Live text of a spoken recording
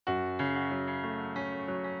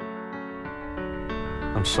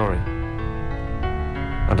I'm sorry.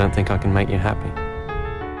 I don't think I can make you happy.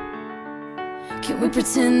 Can we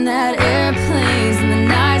pretend that airplanes in the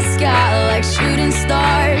night sky like shooting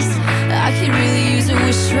stars? I could really use a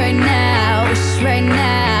wish right now, wish right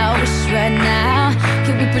now, wish right now.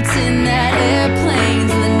 Can we pretend that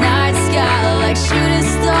airplanes in the night sky like shooting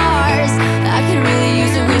stars? I could really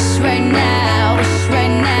use a wish right now, wish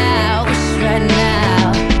right now, wish right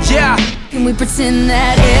now. Yeah. Can we pretend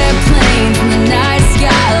that airplanes in the night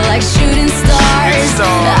sky like shooting stars?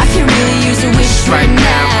 I could really use a wish right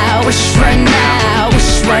now, wish right now,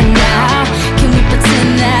 wish right now. Can we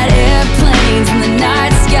pretend that airplanes in the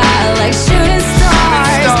night sky like